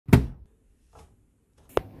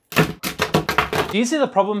Do you see the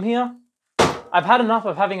problem here? I've had enough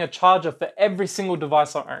of having a charger for every single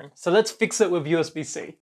device I own, so let's fix it with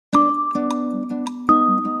USB-C.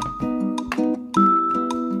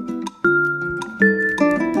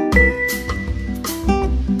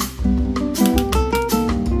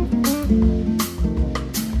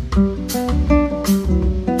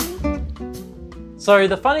 So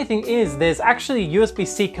the funny thing is there's actually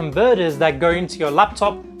USB-C converters that go into your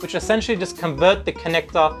laptop, which essentially just convert the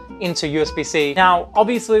connector into USB-C. Now,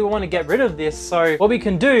 obviously we want to get rid of this. So what we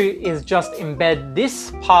can do is just embed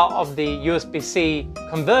this part of the USB-C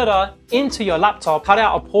converter into your laptop, cut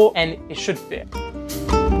out a port, and it should fit.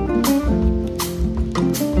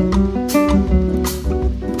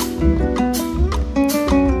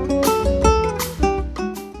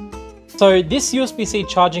 So this USB-C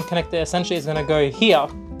charging connector essentially is going to go here.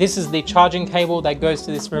 This is the charging cable that goes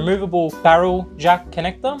to this removable barrel jack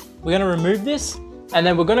connector. We're going to remove this and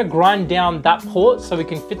then we're going to grind down that port so we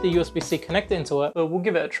can fit the USB-C connector into it, but we'll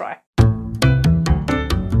give it a try.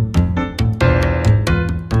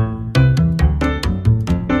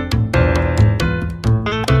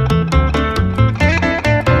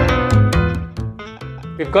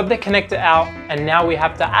 We've got the connector out and now we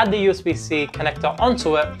have to add the USB-C connector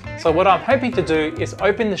onto it. So what I'm hoping to do is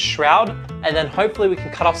open the shroud and then hopefully we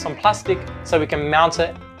can cut off some plastic so we can mount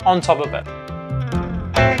it on top of it.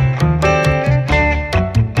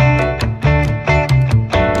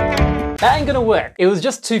 That ain't gonna work. It was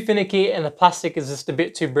just too finicky and the plastic is just a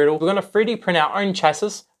bit too brittle. We're gonna 3D print our own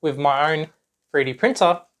chassis with my own 3D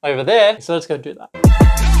printer over there. So let's go do that.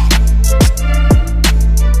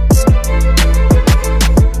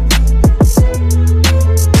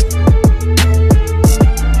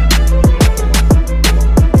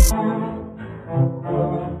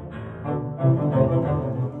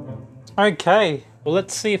 Okay, well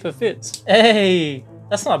let's see if it fits. Hey,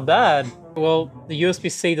 that's not bad. Well, the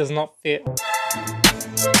USB-C does not fit.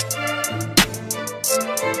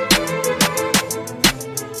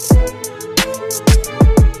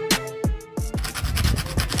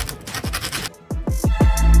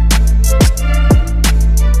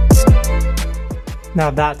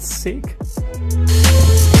 Now that's sick.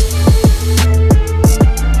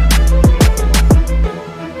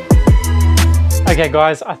 Okay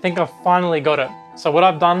guys, I think I've finally got it. So what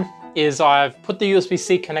I've done is I've put the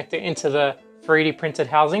USB-C connector into the 3D printed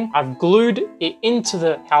housing. I've glued it into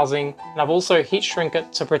the housing and I've also heat shrink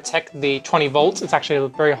it to protect the 20 volts. It's actually a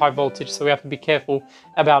very high voltage, so we have to be careful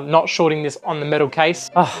about not shorting this on the metal case.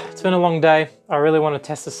 It's been a long day. I really want to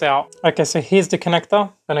test this out. Okay, so here's the connector.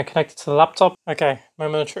 I'm gonna connect it to the laptop. Okay,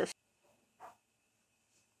 moment of truth.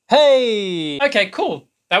 Hey! Okay, cool.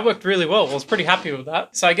 That worked really well. I was pretty happy with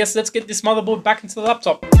that. So I guess let's get this motherboard back into the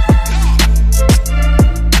laptop.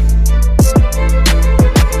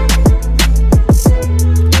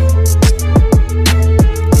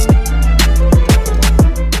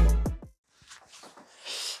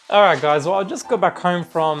 Alright guys, well I just got back home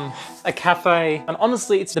from a cafe and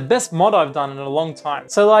honestly it's the best mod I've done in a long time.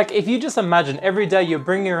 So like if you just imagine every day you're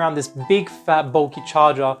bringing around this big fat bulky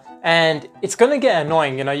charger and it's gonna get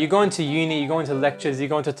annoying, you know, you're going to uni, you're going to lectures, you're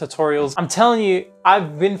going to tutorials. I'm telling you,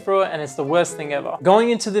 I've been through it and it's the worst thing ever. Going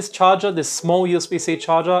into this charger, this small USB-C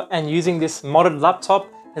charger and using this modded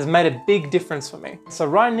laptop has made a big difference for me. So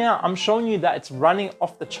right now I'm showing you that it's running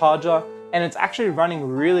off the charger and it's actually running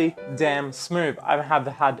really damn smooth. I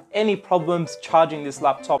haven't had any problems charging this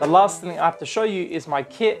laptop. The last thing I have to show you is my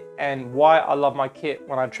kit and why I love my kit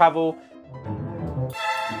when I travel.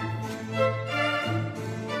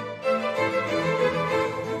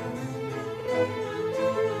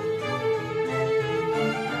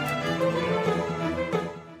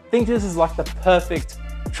 I think this is like the perfect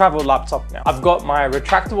travel laptop now. I've got my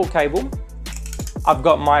retractable cable. I've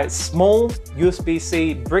got my small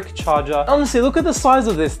USB-C brick charger. Honestly, look at the size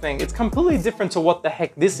of this thing. It's completely different to what the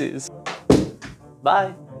heck this is.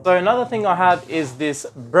 Bye. So another thing I have is this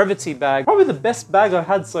Brevity bag. Probably the best bag I've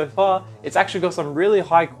had so far. It's actually got some really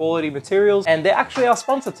high quality materials and they're actually our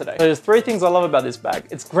sponsor today. So there's 3 things I love about this bag.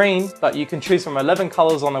 It's green, but you can choose from 11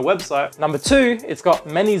 colors on their website. Number 2, it's got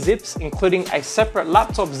many zips, including a separate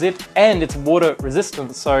laptop zip and it's water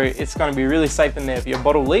resistant. So it's gonna be really safe in there if your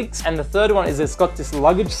bottle leaks. And the third one is it's got this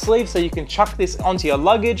luggage sleeve so you can chuck this onto your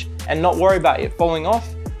luggage and not worry about it falling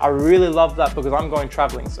off. I really love that because I'm going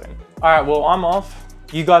traveling soon. All right, well, I'm off.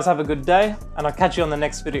 You guys have a good day and I'll catch you on the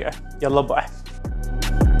next video. Yalla, bye.